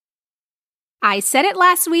I said it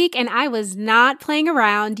last week and I was not playing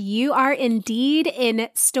around. You are indeed in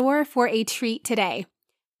store for a treat today.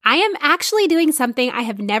 I am actually doing something I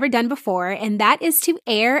have never done before, and that is to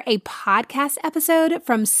air a podcast episode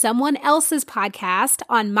from someone else's podcast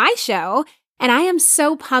on my show, and I am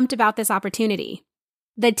so pumped about this opportunity.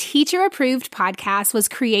 The Teacher Approved podcast was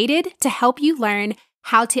created to help you learn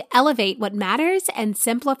how to elevate what matters and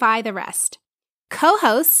simplify the rest.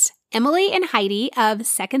 Co-hosts Emily and Heidi of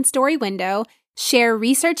Second Story Window share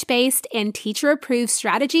research-based and teacher-approved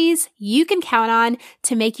strategies you can count on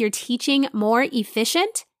to make your teaching more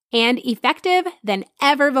efficient and effective than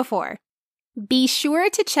ever before. Be sure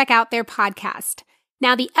to check out their podcast.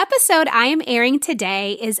 Now, the episode I am airing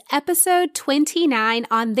today is episode 29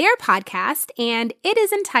 on their podcast, and it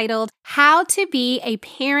is entitled How to Be a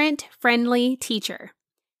Parent-Friendly Teacher.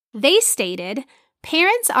 They stated,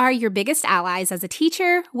 "Parents are your biggest allies as a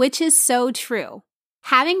teacher, which is so true.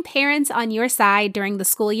 Having parents on your side during the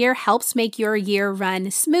school year helps make your year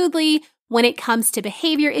run smoothly when it comes to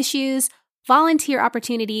behavior issues, volunteer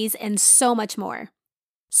opportunities, and so much more.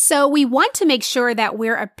 So we want to make sure that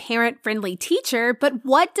we're a parent-friendly teacher, but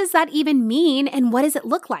what does that even mean and what does it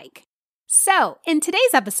look like?" So in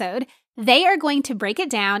today's episode, they are going to break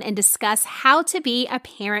it down and discuss how to be a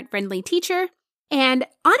parent-friendly teacher. And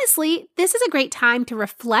honestly, this is a great time to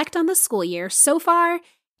reflect on the school year so far,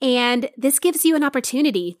 and this gives you an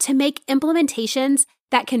opportunity to make implementations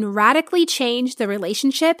that can radically change the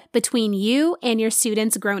relationship between you and your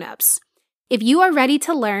students' grown-ups. If you are ready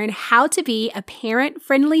to learn how to be a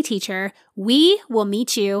parent-friendly teacher, we will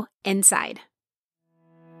meet you inside.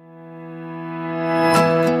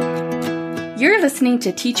 You're listening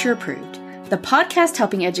to Teacher Approved, the podcast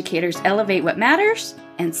helping educators elevate what matters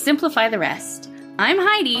and simplify the rest. I'm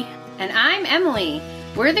Heidi. And I'm Emily.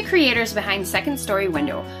 We're the creators behind Second Story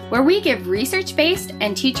Window, where we give research-based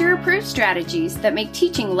and teacher-approved strategies that make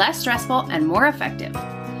teaching less stressful and more effective.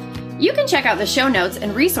 You can check out the show notes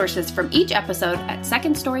and resources from each episode at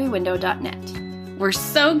secondstorywindow.net. We're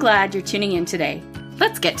so glad you're tuning in today.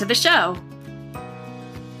 Let's get to the show.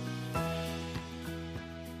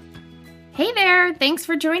 Hey there, thanks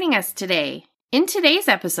for joining us today. In today's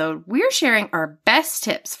episode, we're sharing our best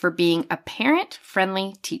tips for being a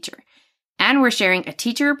parent-friendly teacher. And we're sharing a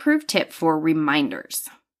teacher-approved tip for reminders.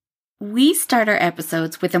 We start our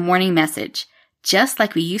episodes with a morning message, just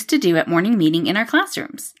like we used to do at morning meeting in our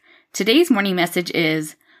classrooms. Today's morning message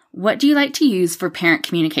is, what do you like to use for parent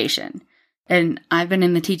communication? And I've been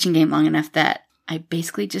in the teaching game long enough that I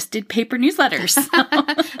basically just did paper newsletters.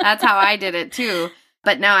 That's how I did it too.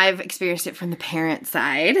 But now I've experienced it from the parent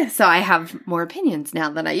side, so I have more opinions now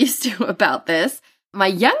than I used to about this. My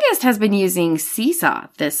youngest has been using Seesaw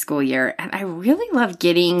this school year, and I really love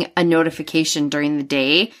getting a notification during the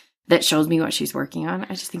day that shows me what she's working on.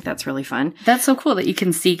 I just think that's really fun. That's so cool that you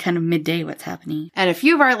can see kind of midday what's happening. And a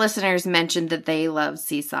few of our listeners mentioned that they love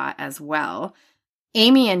Seesaw as well.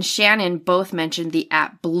 Amy and Shannon both mentioned the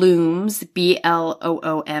app Bloomz,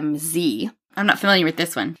 Bloomz. I'm not familiar with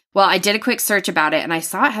this one. Well, I did a quick search about it, and I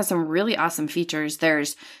saw it has some really awesome features.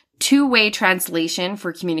 There's two-way translation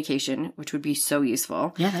for communication, which would be so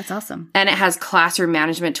useful. Yeah, that's awesome. And it has classroom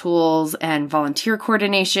management tools and volunteer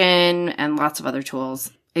coordination and lots of other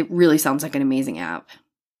tools. It really sounds like an amazing app.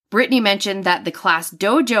 Brittany mentioned that the Class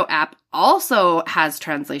Dojo app also has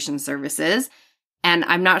translation services, and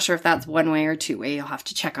I'm not sure if that's one-way or two-way. You'll have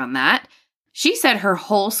to check on that. She said her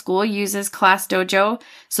whole school uses Class Dojo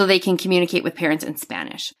so they can communicate with parents in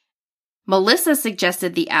Spanish. Melissa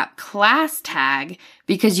suggested the app Class Tag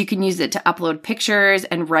because you can use it to upload pictures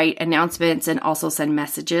and write announcements and also send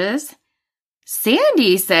messages.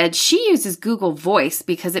 Sandy said she uses Google Voice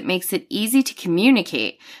because it makes it easy to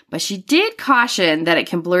communicate, but she did caution that it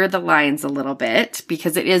can blur the lines a little bit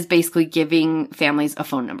because it is basically giving families a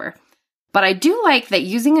phone number. But I do like that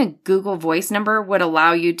using a Google Voice number would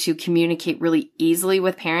allow you to communicate really easily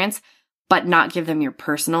with parents, but not give them your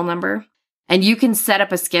personal number. And you can set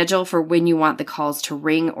up a schedule for when you want the calls to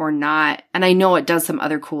ring or not. And I know it does some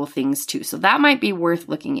other cool things too, so that might be worth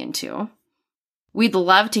looking into. We'd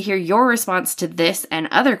love to hear your response to this and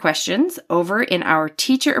other questions over in our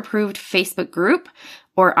teacher-approved Facebook group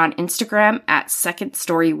or on Instagram at Second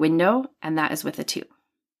Story Window, and that is with a 2.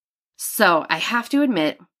 So I have to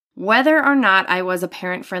admit, whether or not I was a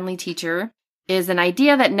parent-friendly teacher is an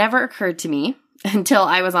idea that never occurred to me until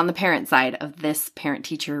I was on the parent side of this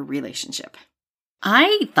parent-teacher relationship.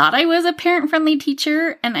 I thought I was a parent-friendly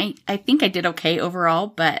teacher, and I think I did okay overall,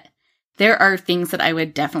 but there are things that I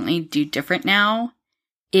would definitely do different now.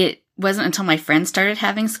 It wasn't until my friends started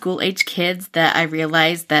having school-age kids that I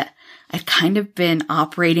realized that I'd kind of been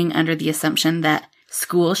operating under the assumption that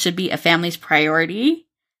school should be a family's priority,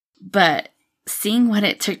 but seeing what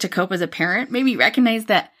it took to cope as a parent made me recognize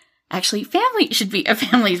that actually family should be a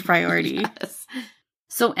family's priority. Yes.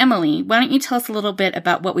 So Emily, why don't you tell us a little bit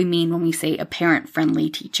about what we mean when we say a parent-friendly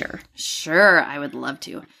teacher? Sure, I would love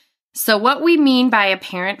to. So what we mean by a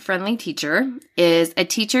parent-friendly teacher is a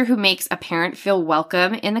teacher who makes a parent feel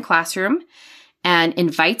welcome in the classroom and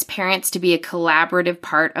invites parents to be a collaborative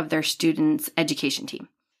part of their students' education team.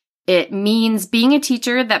 It means being a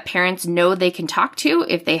teacher that parents know they can talk to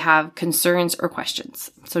if they have concerns or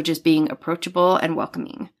questions. So just being approachable and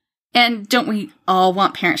welcoming. And don't we all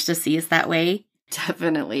want parents to see us that way?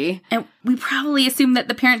 Definitely. And we probably assume that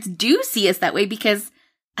the parents do see us that way because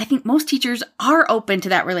I think most teachers are open to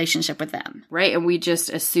that relationship with them. Right, and we just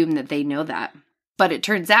assume that they know that. But it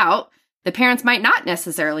turns out the parents might not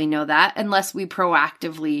necessarily know that unless we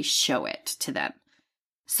proactively show it to them.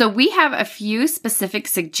 So we have a few specific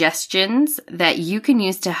suggestions that you can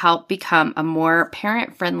use to help become a more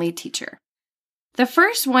parent-friendly teacher. The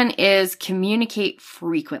first one is communicate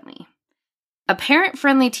frequently. A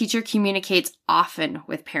parent-friendly teacher communicates often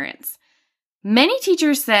with parents. Many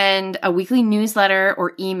teachers send a weekly newsletter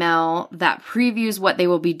or email that previews what they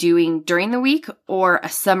will be doing during the week or a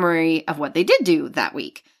summary of what they did do that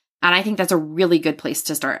week. And I think that's a really good place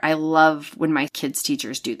to start. I love when my kids'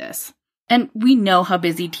 teachers do this. And we know how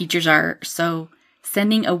busy teachers are, so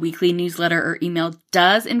sending a weekly newsletter or email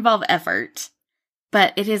does involve effort,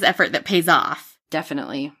 but it is effort that pays off.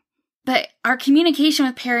 Definitely. But our communication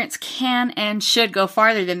with parents can and should go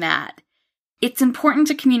farther than that. It's important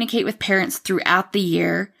to communicate with parents throughout the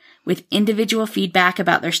year with individual feedback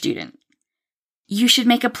about their student. You should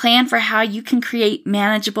make a plan for how you can create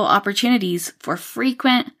manageable opportunities for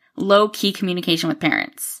frequent, low-key communication with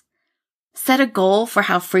parents. Set a goal for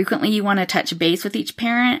how frequently you want to touch base with each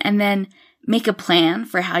parent, and then make a plan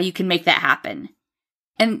for how you can make that happen.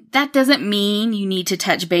 And that doesn't mean you need to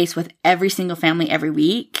touch base with every single family every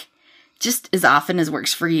week, just as often as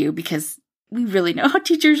works for you, because we really know how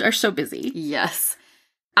teachers are so busy. Yes.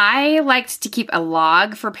 I liked to keep a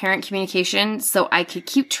log for parent communication so I could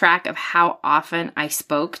keep track of how often I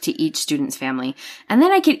spoke to each student's family. And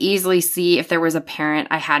then I could easily see if there was a parent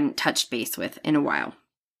I hadn't touched base with in a while.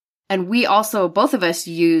 And we also, both of us,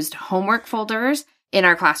 used homework folders in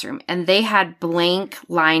our classroom, and they had blank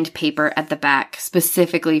lined paper at the back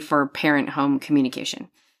specifically for parent-home communication.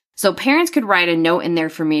 So parents could write a note in there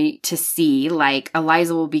for me to see, like,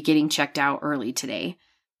 Eliza will be getting checked out early today.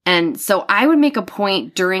 And so I would make a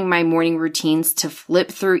point during my morning routines to flip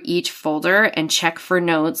through each folder and check for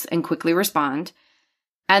notes and quickly respond.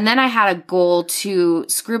 And then I had a goal to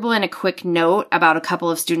scribble in a quick note about a couple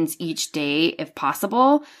of students each day if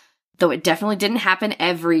possible, though it definitely didn't happen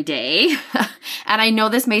every day. And I know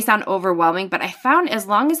this may sound overwhelming, but I found as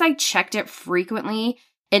long as I checked it frequently,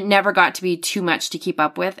 it never got to be too much to keep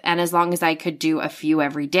up with. And as long as I could do a few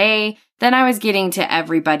every day, then I was getting to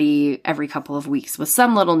everybody every couple of weeks with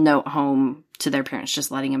some little note home to their parents, just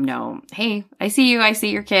letting them know, hey, I see you, I see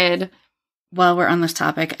your kid. While we're on this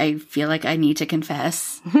topic, I feel like I need to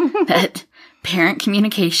confess that parent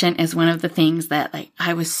communication is one of the things that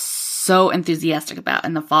I was so enthusiastic about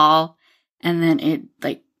in the fall. And then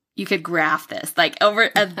you could graph this, over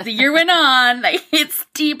as the year went on, it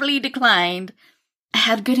steeply declined. I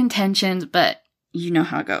had good intentions, but you know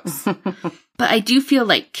how it goes. But I do feel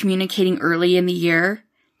like communicating early in the year,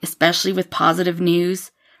 especially with positive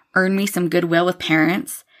news, earned me some goodwill with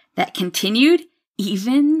parents that continued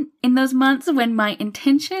even in those months when my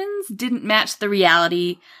intentions didn't match the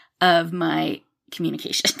reality of my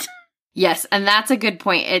communication. Yes, and that's a good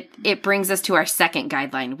point. It brings us to our second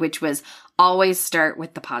guideline, which was always start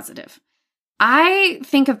with the positive. I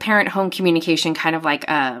think of parent-home communication kind of like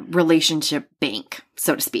a relationship bank,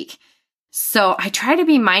 so to speak. So I try to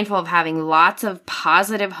be mindful of having lots of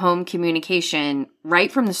positive home communication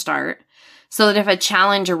right from the start so that if a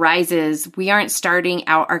challenge arises, we aren't starting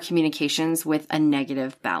out our communications with a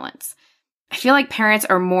negative balance. I feel like parents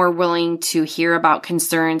are more willing to hear about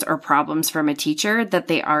concerns or problems from a teacher that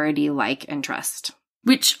they already like and trust.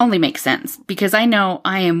 Which only makes sense, because I know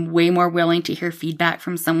I am way more willing to hear feedback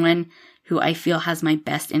from someone who I feel has my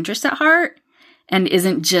best interest at heart and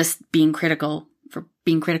isn't just being critical for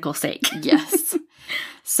being critical's sake. Yes.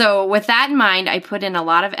 So with that in mind, I put in a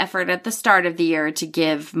lot of effort at the start of the year to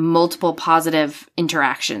give multiple positive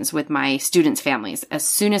interactions with my students' families as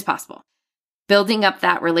soon as possible, building up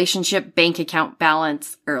that relationship bank account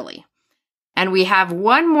balance early. And we have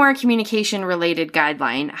one more communication-related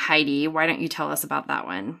guideline. Heidi, why don't you tell us about that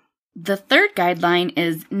one? The third guideline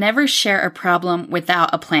is never share a problem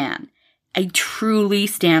without a plan. I truly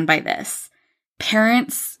stand by this.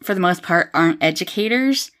 Parents, for the most part, aren't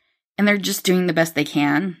educators, and they're just doing the best they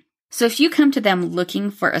can. So if you come to them looking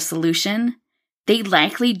for a solution, they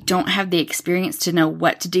likely don't have the experience to know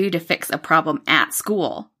what to do to fix a problem at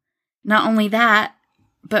school. Not only that,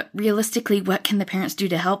 but realistically, what can the parents do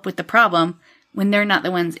to help with the problem when they're not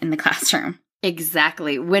the ones in the classroom?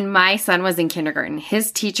 Exactly. When my son was in kindergarten,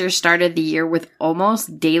 his teacher started the year with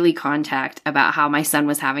almost daily contact about how my son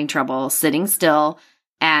was having trouble sitting still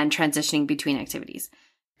and transitioning between activities.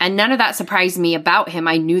 And none of that surprised me about him.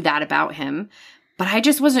 I knew that about him, but I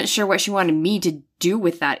just wasn't sure what she wanted me to do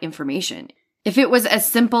with that information. If it was as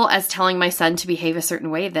simple as telling my son to behave a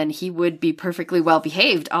certain way, then he would be perfectly well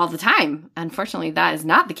behaved all the time. Unfortunately, that is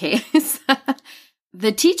not the case.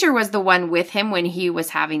 The teacher was the one with him when he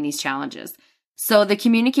was having these challenges. So the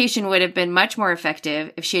communication would have been much more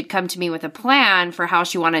effective if she had come to me with a plan for how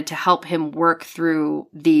she wanted to help him work through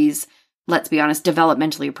these, let's be honest,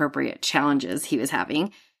 developmentally appropriate challenges he was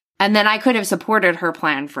having. And then I could have supported her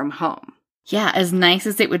plan from home. Yeah, as nice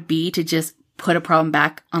as it would be to just put a problem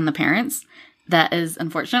back on the parents, that is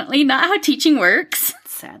unfortunately not how teaching works.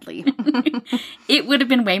 Sadly. It would have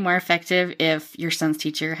been way more effective if your son's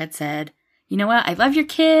teacher had said, you know what, I love your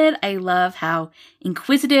kid. I love how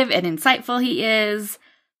inquisitive and insightful he is,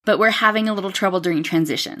 but we're having a little trouble during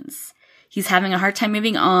transitions. He's having a hard time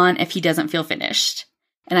moving on if he doesn't feel finished.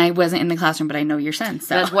 And I wasn't in the classroom, but I know your son.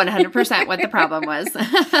 So that's 100% what the problem was.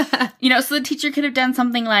 So the teacher could have done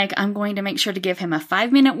something like, I'm going to make sure to give him a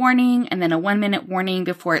 5-minute warning and then a 1-minute warning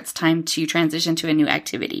before it's time to transition to a new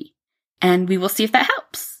activity. And we will see if that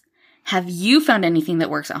helps. Have you found anything that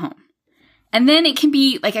works at home? And then it can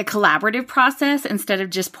be like a collaborative process instead of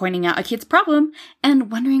just pointing out a kid's problem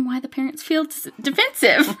and wondering why the parents feel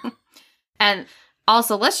defensive. And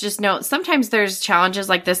also, let's just note, sometimes there's challenges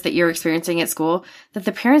like this that you're experiencing at school that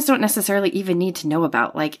the parents don't necessarily even need to know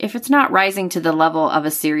about. Like, if it's not rising to the level of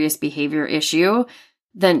a serious behavior issue,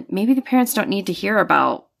 then maybe the parents don't need to hear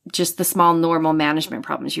about just the small normal management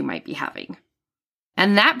problems you might be having.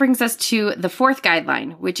 And that brings us to the fourth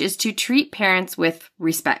guideline, which is to treat parents with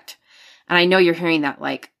respect. And I know you're hearing that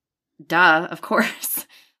like, duh, of course.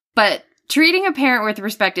 But treating a parent with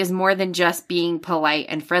respect is more than just being polite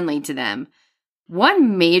and friendly to them.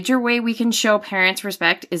 One major way we can show parents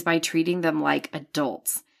respect is by treating them like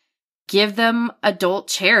adults. Give them adult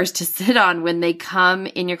chairs to sit on when they come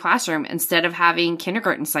in your classroom instead of having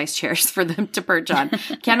kindergarten-sized chairs for them to perch on.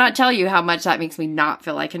 Cannot tell you how much that makes me not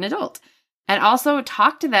feel like an adult. And also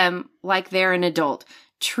talk to them like they're an adult.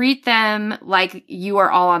 Treat them like you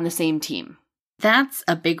are all on the same team. That's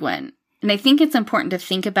a big one. And I think it's important to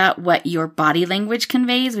think about what your body language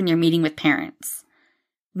conveys when you're meeting with parents.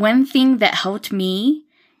 One thing that helped me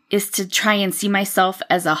is to try and see myself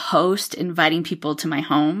as a host inviting people to my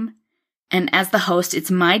home. And as the host, it's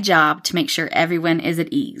my job to make sure everyone is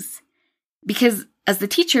at ease. Because as the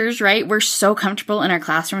teachers, right, we're so comfortable in our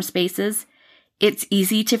classroom spaces, it's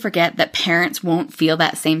easy to forget that parents won't feel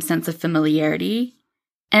that same sense of familiarity.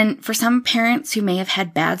 And for some parents who may have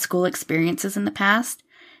had bad school experiences in the past,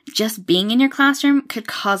 just being in your classroom could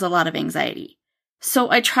cause a lot of anxiety.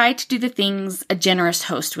 So I tried to do the things a generous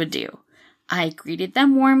host would do. I greeted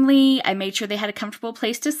them warmly. I made sure they had a comfortable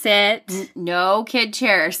place to sit. No kid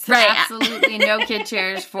chairs. Right. Absolutely no kid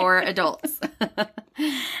chairs for adults.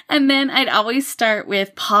 And then I'd always start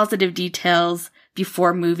with positive details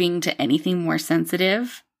before moving to anything more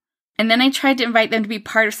sensitive. And then I tried to invite them to be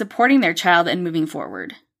part of supporting their child and moving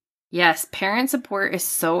forward. Yes, parent support is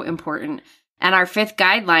so important. And our fifth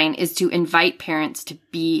guideline is to invite parents to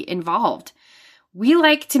be involved. We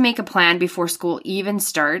like to make a plan before school even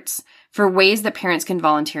starts for ways that parents can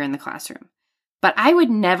volunteer in the classroom. But I would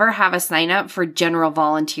never have a sign up for general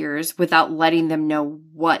volunteers without letting them know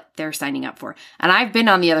what they're signing up for. And I've been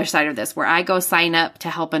on the other side of this where I go sign up to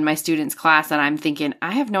help in my students' class and I'm thinking,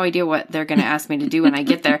 I have no idea what they're going to ask me to do when I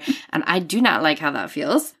get there. And I do not like how that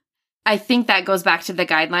feels. I think that goes back to the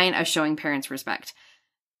guideline of showing parents respect.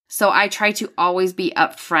 So I try to always be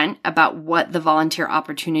upfront about what the volunteer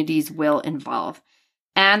opportunities will involve.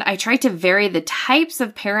 And I try to vary the types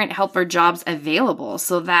of parent helper jobs available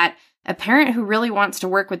so that a parent who really wants to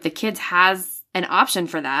work with the kids has an option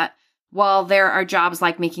for that, while there are jobs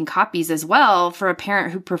like making copies as well for a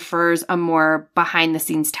parent who prefers a more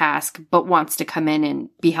behind-the-scenes task but wants to come in and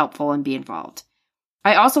be helpful and be involved.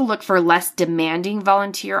 I also look for less demanding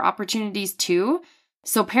volunteer opportunities too,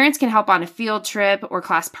 so parents can help on a field trip or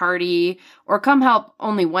class party or come help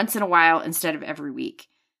only once in a while instead of every week.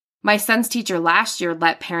 My son's teacher last year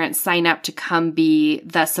let parents sign up to come be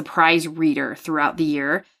the surprise reader throughout the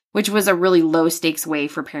year, which was a really low-stakes way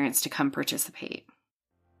for parents to come participate.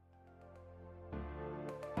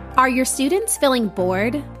 Are your students feeling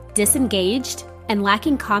bored, disengaged, and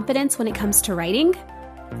lacking confidence when it comes to writing?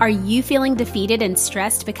 Are you feeling defeated and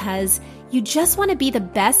stressed because you just want to be the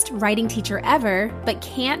best writing teacher ever, but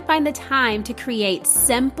can't find the time to create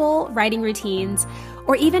simple writing routines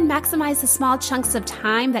or even maximize the small chunks of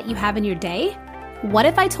time that you have in your day? What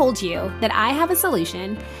if I told you that I have a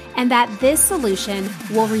solution and that this solution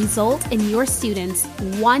will result in your students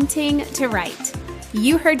wanting to write?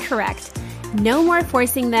 You heard correct. No more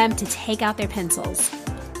forcing them to take out their pencils.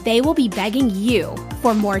 They will be begging you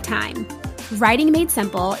for more time. Writing Made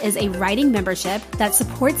Simple is a writing membership that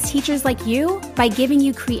supports teachers like you by giving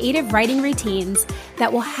you creative writing routines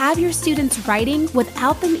that will have your students writing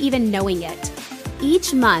without them even knowing it.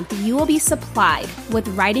 Each month, you will be supplied with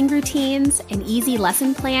writing routines, an easy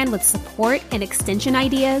lesson plan with support and extension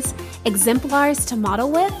ideas, exemplars to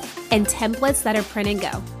model with, and templates that are print and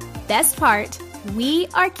go. Best part, we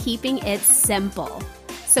are keeping it simple.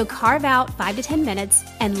 So carve out 5 to 10 minutes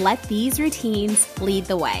and let these routines lead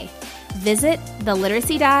the way. Visit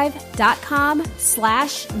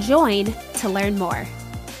theliteracydive.com/join to learn more.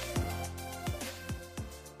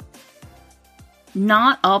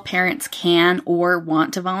 Not all parents can or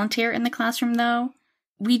want to volunteer in the classroom, though.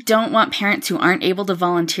 We don't want parents who aren't able to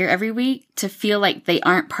volunteer every week to feel like they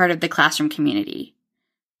aren't part of the classroom community.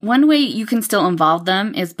 One way you can still involve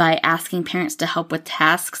them is by asking parents to help with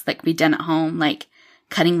tasks that can be done at home, like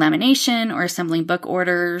cutting lamination or assembling book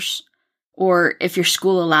orders. Or if your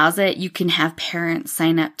school allows it, you can have parents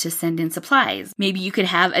sign up to send in supplies. Maybe you could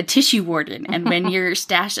have a tissue warden, and when your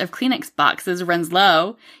stash of Kleenex boxes runs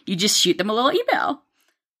low, you just shoot them a little email.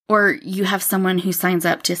 Or you have someone who signs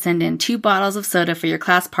up to send in 2 bottles of soda for your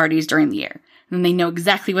class parties during the year, and they know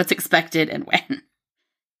exactly what's expected and when.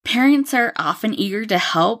 Parents are often eager to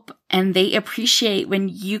help, and they appreciate when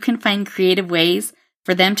you can find creative ways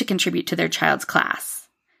for them to contribute to their child's class.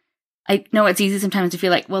 I know it's easy sometimes to feel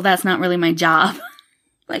like, well, that's not really my job.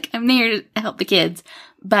 Like, I'm there to help the kids.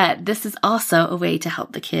 But this is also a way to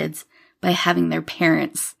help the kids by having their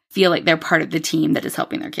parents feel like they're part of the team that is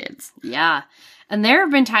helping their kids. Yeah. And there have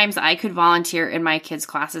been times I could volunteer in my kids'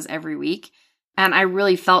 classes every week, and I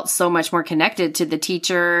really felt so much more connected to the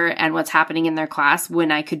teacher and what's happening in their class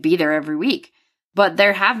when I could be there every week. But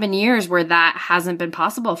there have been years where that hasn't been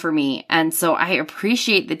possible for me. And so I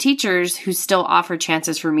appreciate the teachers who still offer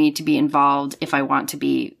chances for me to be involved if I want to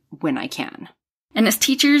be when I can. And as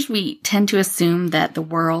teachers, we tend to assume that the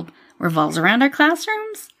world revolves around our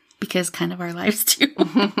classrooms, because kind of our lives do.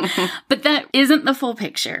 But that isn't the full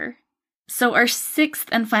picture. So our 6th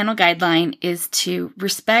and final guideline is to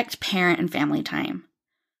respect parent and family time.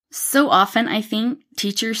 So often, I think,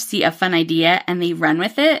 teachers see a fun idea and they run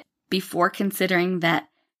with it, before considering that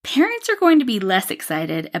parents are going to be less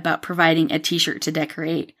excited about providing a t-shirt to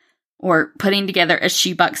decorate or putting together a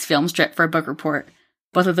shoebox film strip for a book report.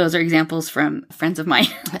 Both of those are examples from friends of mine.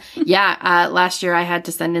 Yeah, last year I had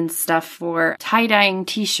to send in stuff for tie-dyeing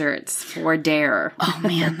t-shirts for DARE. Oh,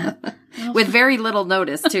 man. With very little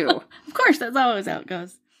notice, too. Of course, that's always how it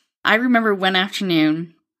goes. I remember one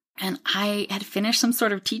afternoon, and I had finished some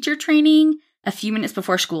sort of teacher training a few minutes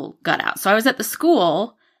before school got out. So I was at the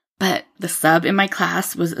school, but the sub in my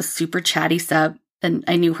class was a super chatty sub, and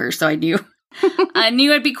I knew her, so I knew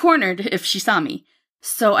I'd be cornered if she saw me.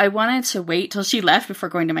 So I wanted to wait till she left before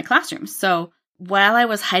going to my classroom. So while I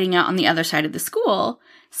was hiding out on the other side of the school,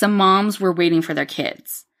 some moms were waiting for their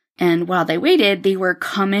kids. And while they waited, they were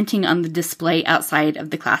commenting on the display outside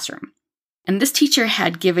of the classroom. And this teacher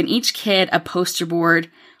had given each kid a poster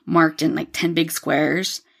board marked in like 10 big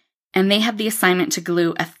squares, and they had the assignment to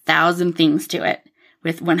glue 1,000 things to it,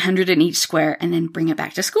 with 100 in each square, and then bring it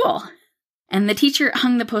back to school. And the teacher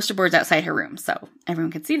hung the poster boards outside her room so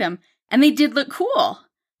everyone could see them. And they did look cool.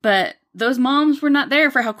 But those moms were not there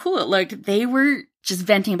for how cool it looked. They were just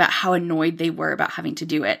venting about how annoyed they were about having to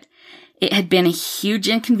do it. It had been a huge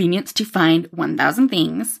inconvenience to find 1,000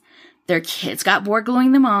 things. Their kids got bored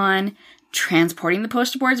gluing them on. Transporting the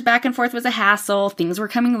poster boards back and forth was a hassle. Things were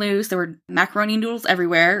coming loose. There were macaroni noodles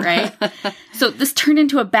everywhere, right? So this turned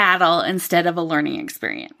into a battle instead of a learning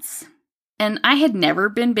experience. And I had never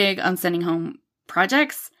been big on sending home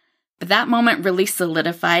projects, but that moment really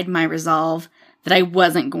solidified my resolve that I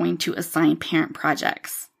wasn't going to assign parent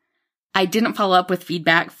projects. I didn't follow up with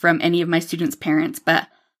feedback from any of my students' parents, but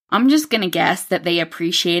I'm just going to guess that they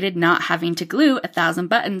appreciated not having to glue 1,000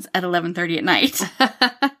 buttons at 11:30 at night.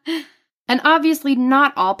 And obviously,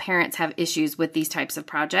 not all parents have issues with these types of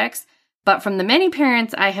projects, but from the many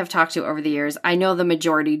parents I have talked to over the years, I know the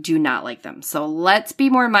majority do not like them. So let's be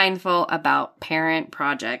more mindful about parent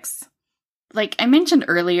projects. Like I mentioned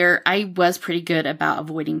earlier, I was pretty good about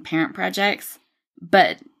avoiding parent projects,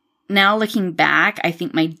 but now looking back, I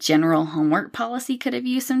think my general homework policy could have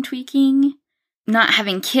used some tweaking. Not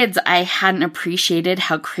having kids, I hadn't appreciated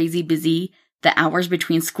how crazy busy the hours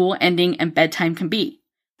between school ending and bedtime can be.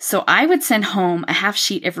 So I would send home a half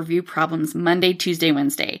sheet of review problems Monday, Tuesday,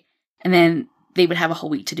 Wednesday, and then they would have a whole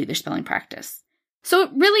week to do their spelling practice.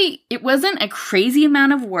 So it wasn't a crazy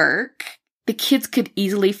amount of work. The kids could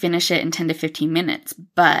easily finish it in 10 to 15 minutes,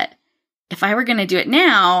 but if I were going to do it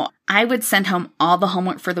now, I would send home all the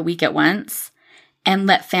homework for the week at once and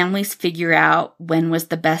let families figure out when was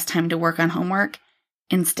the best time to work on homework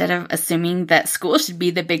instead of assuming that school should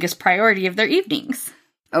be the biggest priority of their evenings.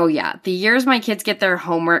 Oh yeah, the years my kids get their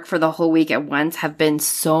homework for the whole week at once have been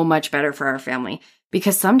so much better for our family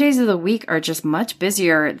because some days of the week are just much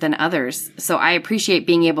busier than others. So I appreciate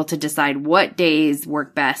being able to decide what days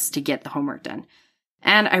work best to get the homework done.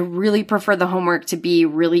 And I really prefer the homework to be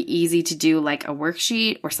really easy to do, like a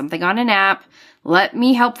worksheet or something on an app. Let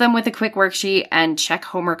me help them with a quick worksheet and check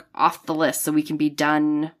homework off the list so we can be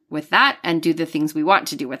done with that and do the things we want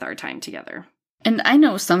to do with our time together. And I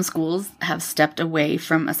know some schools have stepped away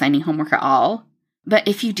from assigning homework at all. But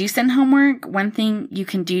if you do send homework, one thing you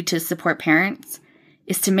can do to support parents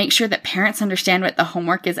is to make sure that parents understand what the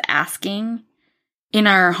homework is asking. In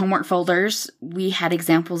our homework folders, we had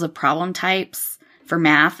examples of problem types for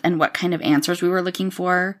math and what kind of answers we were looking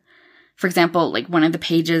for. For example, like one of the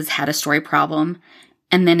pages had a story problem,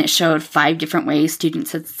 and then it showed 5 different ways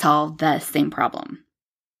students had solved the same problem.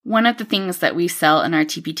 One of the things that we sell in our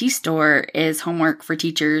TPT store is homework for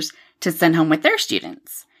teachers to send home with their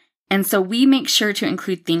students. And so we make sure to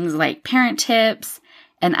include things like parent tips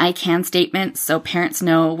and I can statements so parents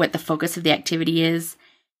know what the focus of the activity is.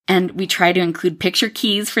 And we try to include picture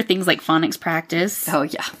keys for things like phonics practice. Oh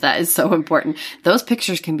yeah, that is so important. Those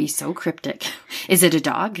pictures can be so cryptic. Is it a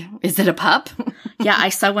dog? Is it a pup? Yeah, I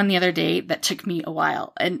saw one the other day that took me a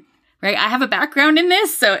while. And right, I have a background in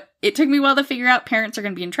this, so it took me a while to figure out parents are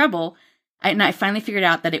going to be in trouble. And I finally figured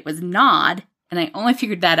out that it was nod, and I only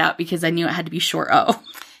figured that out because I knew it had to be short O.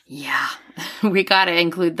 Yeah, we got to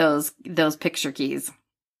include those picture keys.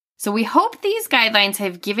 So we hope these guidelines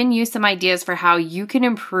have given you some ideas for how you can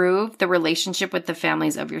improve the relationship with the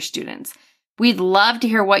families of your students. We'd love to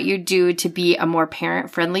hear what you do to be a more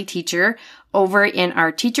parent-friendly teacher over in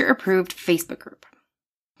our teacher-approved Facebook group.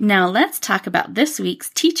 Now let's talk about this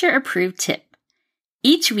week's teacher-approved tip.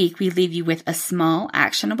 Each week we leave you with a small,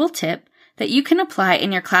 actionable tip that you can apply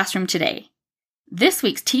in your classroom today. This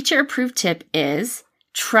week's teacher-approved tip is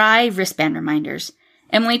try wristband reminders.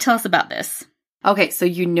 Emily, tell us about this. Okay, so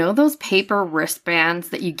you know those paper wristbands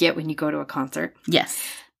that you get when you go to a concert? Yes.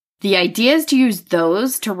 The idea is to use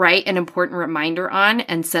those to write an important reminder on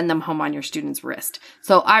and send them home on your student's wrist.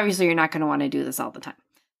 So obviously you're not going to want to do this all the time.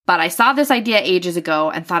 But I saw this idea ages ago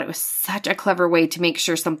and thought it was such a clever way to make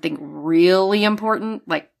sure something really important,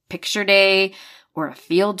 like picture day or a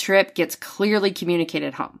field trip, gets clearly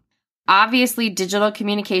communicated home. Obviously, digital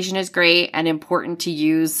communication is great and important to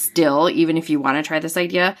use still, even if you want to try this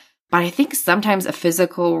idea. But I think sometimes a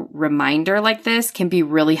physical reminder like this can be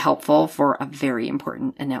really helpful for a very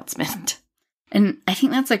important announcement. And I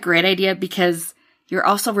think that's a great idea because you're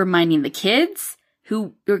also reminding the kids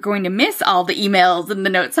who are going to miss all the emails and the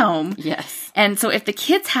notes home. Yes. And so if the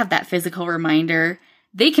kids have that physical reminder,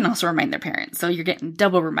 they can also remind their parents. So you're getting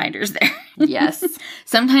double reminders there. Yes.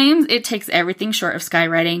 Sometimes it takes everything short of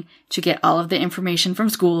skywriting to get all of the information from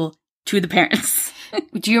school to the parents.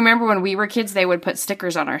 Do you remember when we were kids, they would put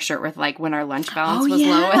stickers on our shirt with like when our lunch balance was yeah.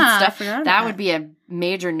 low and stuff? That would be a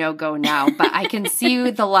major no-go now, but I can see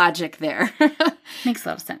the logic there. Makes a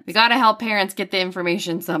lot of sense. We got to help parents get the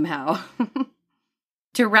information somehow.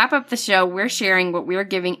 To wrap up the show, we're sharing what we're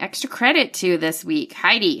giving extra credit to this week.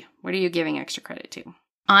 Heidi, what are you giving extra credit to?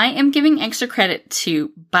 I am giving extra credit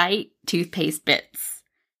to Bite toothpaste bits.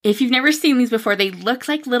 If you've never seen these before, they look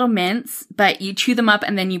like little mints, but you chew them up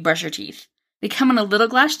and then you brush your teeth. They come in a little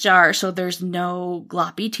glass jar, so there's no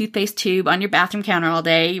gloppy toothpaste tube on your bathroom counter all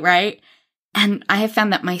day, right? And I have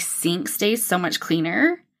found that my sink stays so much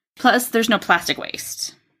cleaner. Plus, there's no plastic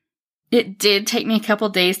waste. It did take me a couple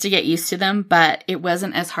days to get used to them, but it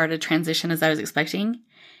wasn't as hard a transition as I was expecting.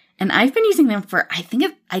 And I've been using them for,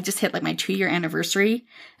 I just hit like my 2-year anniversary,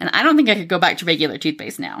 and I don't think I could go back to regular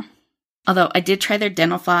toothpaste now. Although I did try their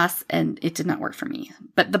dental floss, and it did not work for me.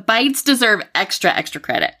 But the Bites deserve extra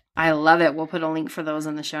credit. I love it. We'll put a link for those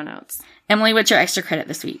in the show notes. Emily, what's your extra credit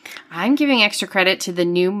this week? I'm giving extra credit to the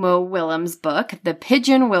new Mo Willems book, The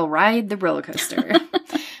Pigeon Will Ride the Roller Coaster.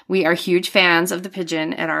 We are huge fans of The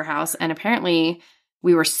Pigeon at our house, and apparently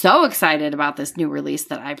we were so excited about this new release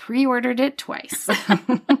that I pre-ordered it twice.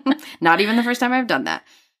 Not even the first time I've done that.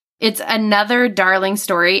 It's another darling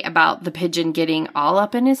story about the pigeon getting all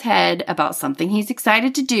up in his head about something he's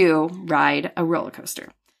excited to do, ride a roller coaster.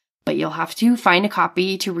 But you'll have to find a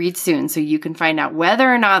copy to read soon so you can find out whether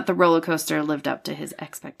or not the roller coaster lived up to his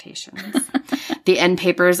expectations. The end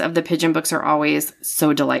papers of the pigeon books are always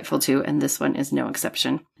so delightful too, and this one is no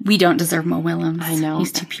exception. We don't deserve Mo Willems. I know.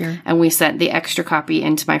 He's too pure. And we sent the extra copy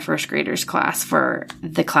into my first graders class for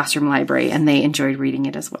the classroom library, and they enjoyed reading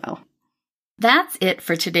it as well. That's it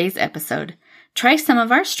for today's episode. Try some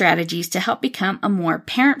of our strategies to help become a more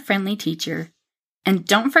parent-friendly teacher. And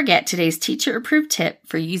don't forget today's teacher-approved tip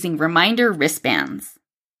for using reminder wristbands.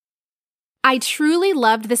 I truly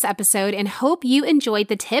loved this episode and hope you enjoyed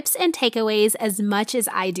the tips and takeaways as much as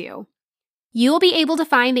I do. You'll be able to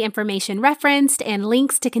find the information referenced and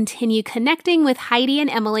links to continue connecting with Heidi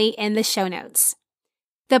and Emily in the show notes.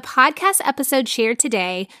 The podcast episode shared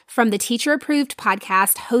today from the teacher-approved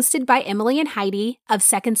podcast hosted by Emily and Heidi of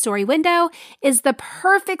Second Story Window is the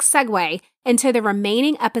perfect segue into the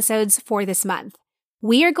remaining episodes for this month.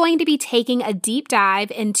 We are going to be taking a deep dive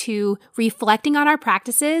into reflecting on our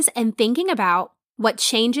practices and thinking about what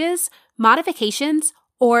changes, modifications,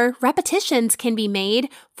 or repetitions can be made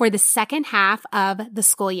for the second half of the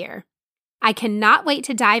school year. I cannot wait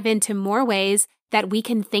to dive into more ways that we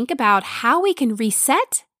can think about how we can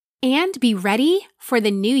reset and be ready for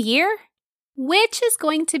the new year, which is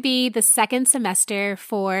going to be the second semester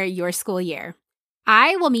for your school year.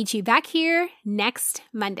 I will meet you back here next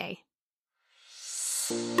Monday.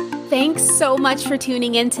 Thanks so much for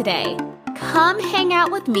tuning in today. Come hang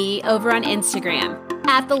out with me over on Instagram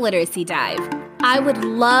at The Literacy Dive. I would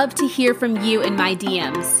love to hear from you in my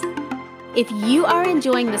DMs. If you are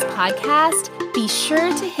enjoying this podcast, be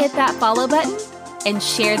sure to hit that follow button and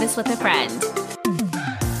share this with a friend.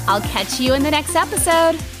 I'll catch you in the next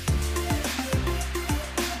episode.